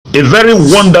A very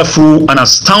wonderful and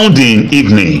astounding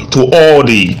evening to all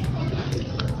the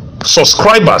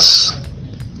subscribers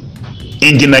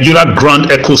in the Nigeria grant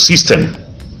ecosystem.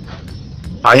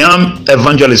 I am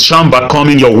Evangelist Shamba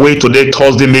coming your way today,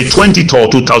 Thursday, May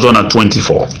 23rd,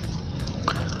 2024.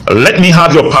 Let me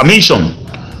have your permission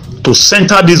to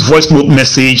center this voice note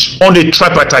message on the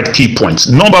tripartite key points.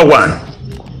 Number one,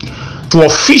 to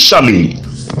officially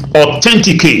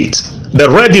authenticate the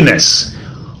readiness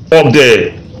of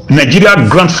the Nigeria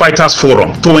Grant Fighters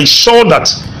Forum to ensure that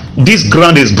this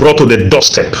grant is brought to the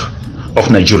doorstep of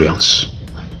Nigerians.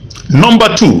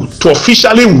 Number two, to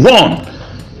officially warn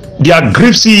the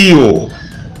aggrieved CEO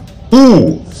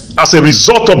who, as a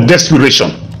result of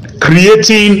desperation,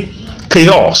 creating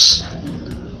chaos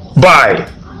by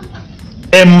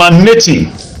emanating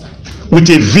with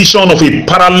a vision of a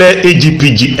parallel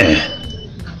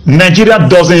AGPGN. Nigeria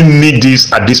doesn't need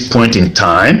this at this point in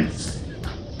time.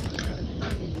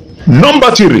 Number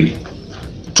three,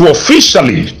 to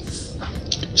officially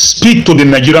speak to the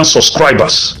Nigerian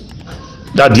subscribers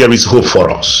that there is hope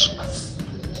for us.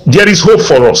 There is hope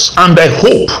for us, and the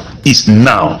hope is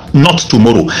now, not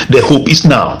tomorrow. The hope is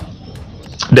now.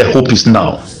 The hope is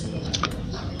now.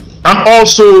 And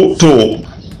also to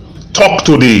talk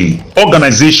to the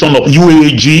organization of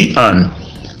UAAG and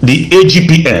the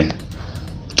AGPN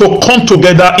to come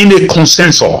together in a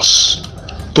consensus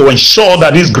to ensure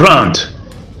that this grant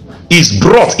is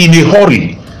brought in a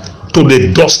hurry to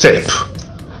the doorstep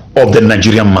of the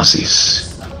Nigerian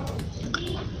masses.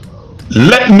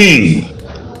 Let me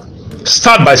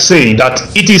start by saying that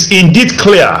it is indeed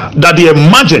clear that the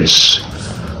emergence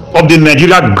of the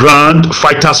Nigeria Grant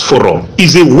Fighters Forum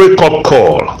is a wake-up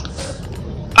call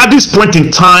at this point in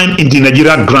time in the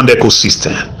Nigeria grant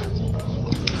ecosystem.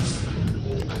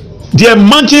 The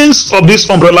emergence of this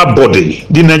umbrella body,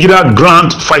 the Nigeria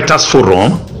Grant Fighters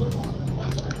Forum,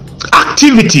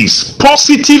 activities,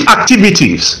 positive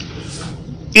activities,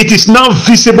 it is now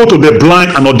visible to the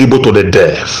blind and audible to the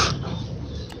deaf.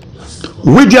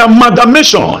 With the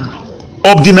amalgamation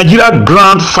of the Nigeria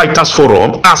Grant Fighters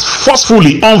Forum has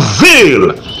forcefully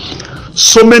unveiled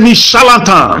so many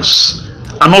charlatans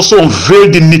and also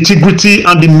unveiled the nitty-gritty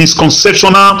and the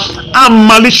misconceptional and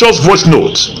malicious voice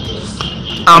notes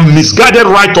and misguided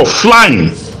right of flying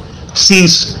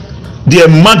since the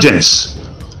emergence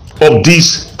of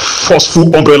this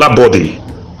forceful umbrella body,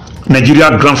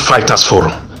 Nigeria Grant Fighters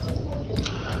Forum.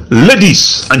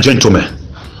 Ladies and gentlemen,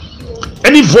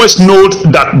 any voice note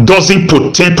that doesn't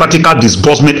pertain practical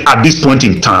disbursement at this point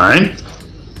in time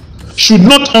should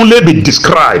not only be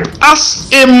described as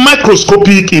a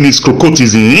microscopic in its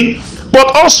crocotism,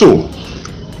 but also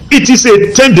it is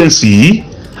a tendency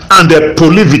and a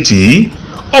proclivity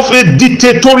of a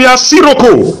dictatorial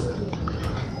sirocco,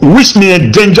 which may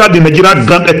endanger the Nigeria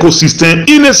grant ecosystem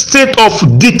in a state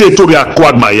of dictatorial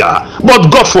quagmire,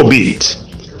 but God forbid.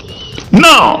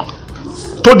 Now,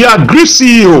 to the aggrieved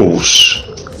CEOs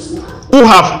who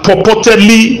have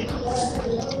purportedly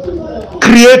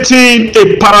creating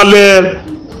a parallel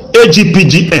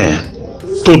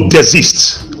AGPGN to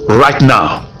desist right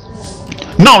now.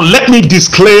 Now let me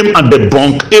disclaim and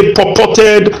debunk a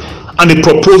purported and a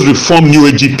proposed reform new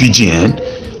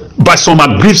AGPGN by some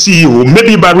aggrieved CEO,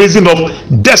 maybe by reason of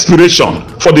desperation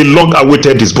for the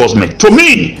long-awaited disbursement. To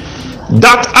me,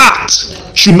 that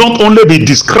act should not only be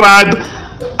described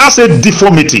as a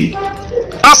deformity,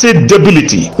 as a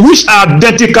debility, which are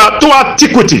identical to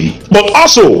antiquity, but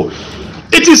also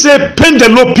it is a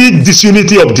pendelopic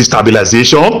disunity of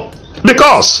destabilization,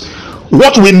 because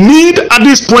what we need at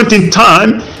this point in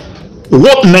time,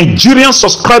 what Nigerian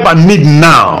subscribers need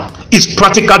now is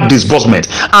practical disbursement,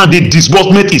 and the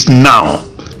disbursement is now.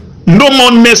 No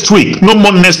more next week, no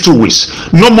more next 2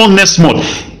 weeks, no more next month.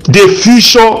 The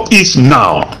future is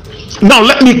now. Now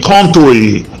let me come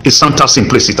to a Santa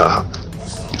Simplicita.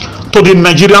 To the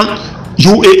Nigerian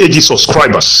UAAG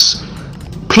subscribers,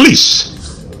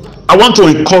 please, I want to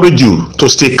encourage you to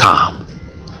stay calm,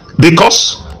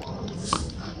 because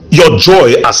your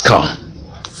joy has come.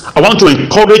 I want to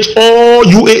encourage all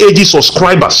UAAG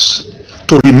subscribers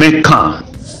to remain calm.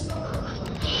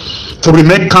 To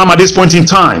remain calm at this point in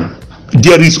time.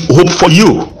 There is hope for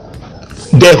you.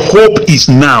 The hope is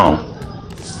now.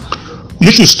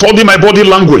 You should study my body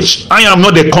language. I am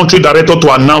not the country director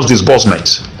to announce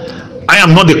disbursement. I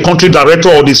am not the country director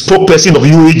or the spokesperson of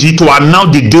UAAG to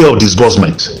announce the day of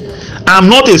disbursement. I am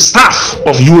not a staff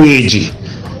of UAAG.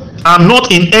 I am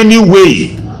not in any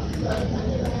way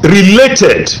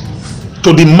related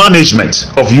to the management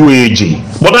of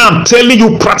UAAG. But I am telling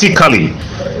you practically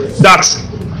that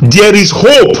there is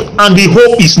hope, and the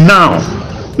hope is now.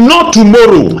 Not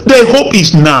tomorrow. The hope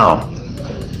is now.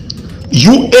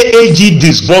 UAAG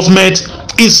disbursement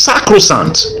is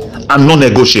sacrosanct and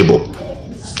non-negotiable.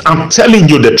 I'm telling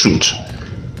you the truth.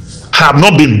 I have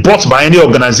not been bought by any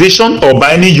organization or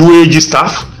by any UAAG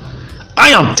staff. I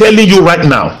am telling you right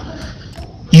now,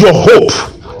 your hope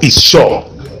is sure.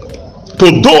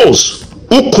 To those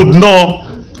who could not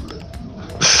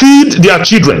feed their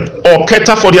children or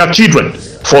cater for their children,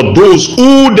 for those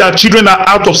who their children are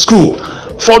out of school,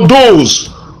 for those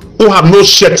who have no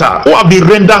shelter, who have been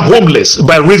rendered homeless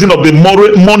by reason of the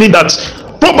money that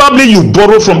probably you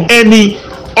borrow from any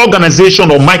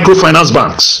organization or microfinance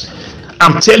banks.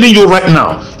 I'm telling you right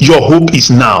now, your hope is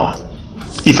now.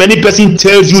 If any person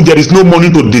tells you there is no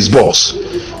money to disburse,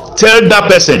 tell that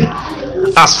person,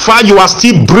 as far you are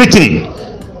still breathing,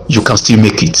 you can still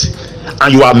make it.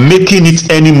 And you are making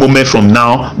it any moment from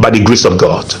now by the grace of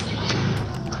God.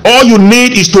 All you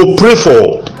need is to pray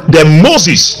for the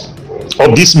Moses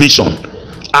of this mission,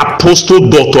 Apostle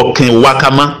Dr. Ken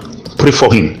Wakama. Pray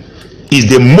for him. He's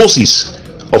the Moses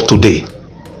of today.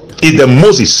 He's the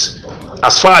Moses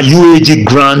as far as UAAG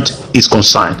grant is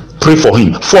concerned. Pray for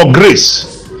him for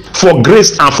grace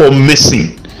and for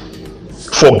mercy.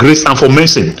 For grace and for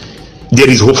mercy, there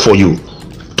is hope for you.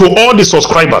 To all the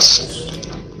subscribers,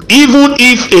 even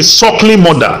if a suckling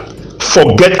mother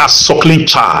forget a suckling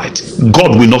child,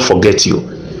 God will not forget you.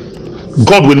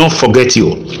 God will not forget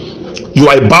you. You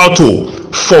are about to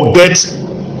forget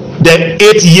the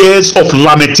 8 years of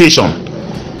lamentation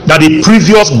that the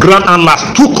previous grand handlers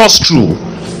took us through,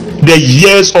 the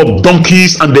years of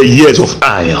donkeys and the years of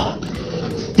iron.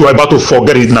 You are about to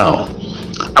forget it now.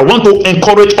 I want to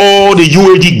encourage all the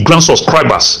UAAG grant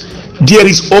subscribers. There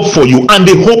is hope for you, and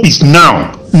the hope is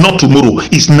now, not tomorrow.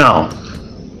 It's now.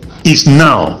 It's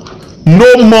now.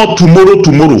 No more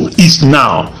tomorrow. It's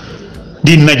now.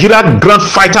 The Nigeria Grant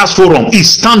Fighters Forum is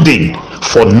standing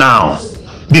for now,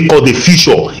 because the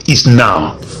future is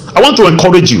now. I want to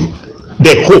encourage you.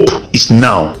 The hope is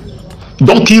now.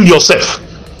 Don't kill yourself.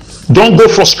 Don't go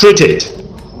frustrated.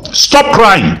 Stop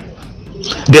crying.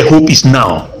 The hope is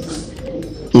now.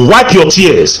 Wipe your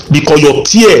tears, because your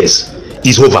tears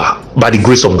is over by the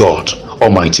grace of God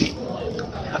Almighty.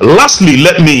 Lastly,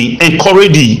 let me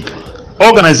encourage the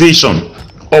organization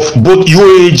of both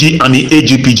UAAG and the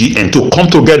AGPGN to come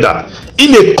together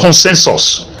in a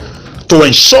consensus to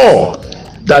ensure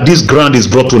that this grant is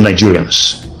brought to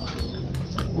Nigerians.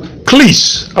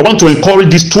 Please, I want to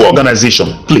encourage these two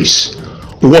organizations, please,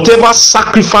 whatever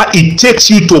sacrifice it takes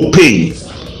you to pay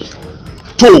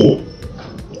to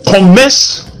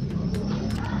commence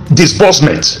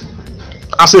disbursement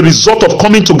as a result of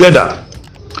coming together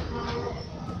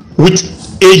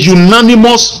with a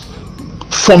unanimous,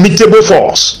 formidable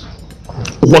force,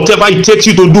 whatever it takes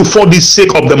you to do for the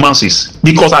sake of the masses,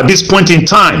 because at this point in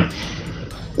time,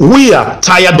 we are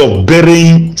tired of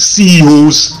burying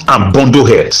CEOs and bundle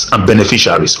heads and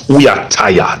beneficiaries. We are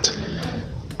tired.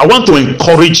 I want to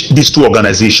encourage these two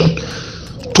organizations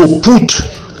to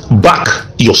put back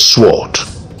your sword.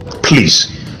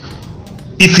 Please.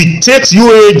 If it takes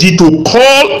UAAG to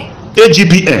call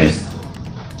AGPN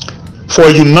for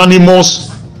a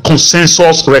unanimous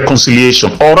consensus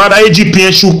reconciliation, or rather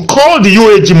AGPN should call the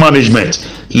UAAG management,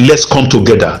 let's come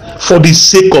together for the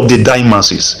sake of the dying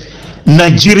masses.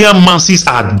 Nigerian masses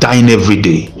are dying every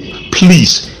day.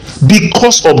 Please,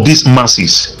 because of these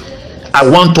masses, I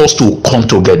want us to come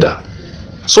together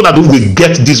so that we will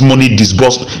get this money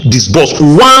disbursed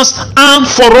once and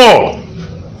for all.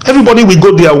 Everybody will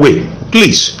go their way,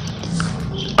 please.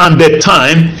 And the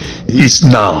time is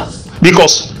now,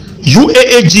 because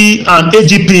UAAG and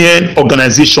AGPN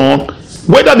organization,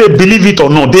 whether they believe it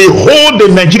or not, they hold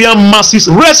the Nigerian masses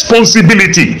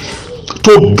responsibility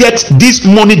to get this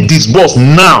money disbursed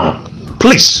now.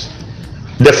 Please,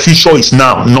 the future is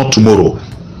now, not tomorrow.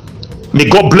 May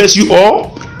God bless you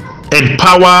all.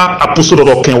 Empower Apostle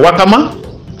Dr. Ken Wakama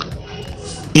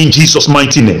in Jesus'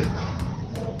 mighty name.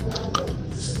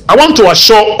 I want to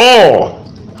assure all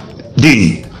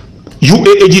the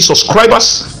UAAG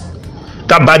subscribers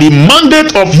that by the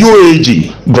mandate of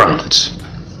UAAG grant,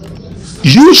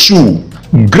 you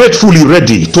should gratefully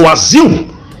ready to assume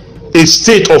a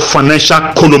state of financial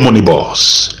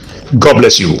columnibus. God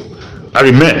bless you. I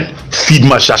remain Field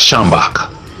Marshal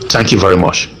Shambach. Thank you very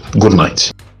much. Good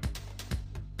night.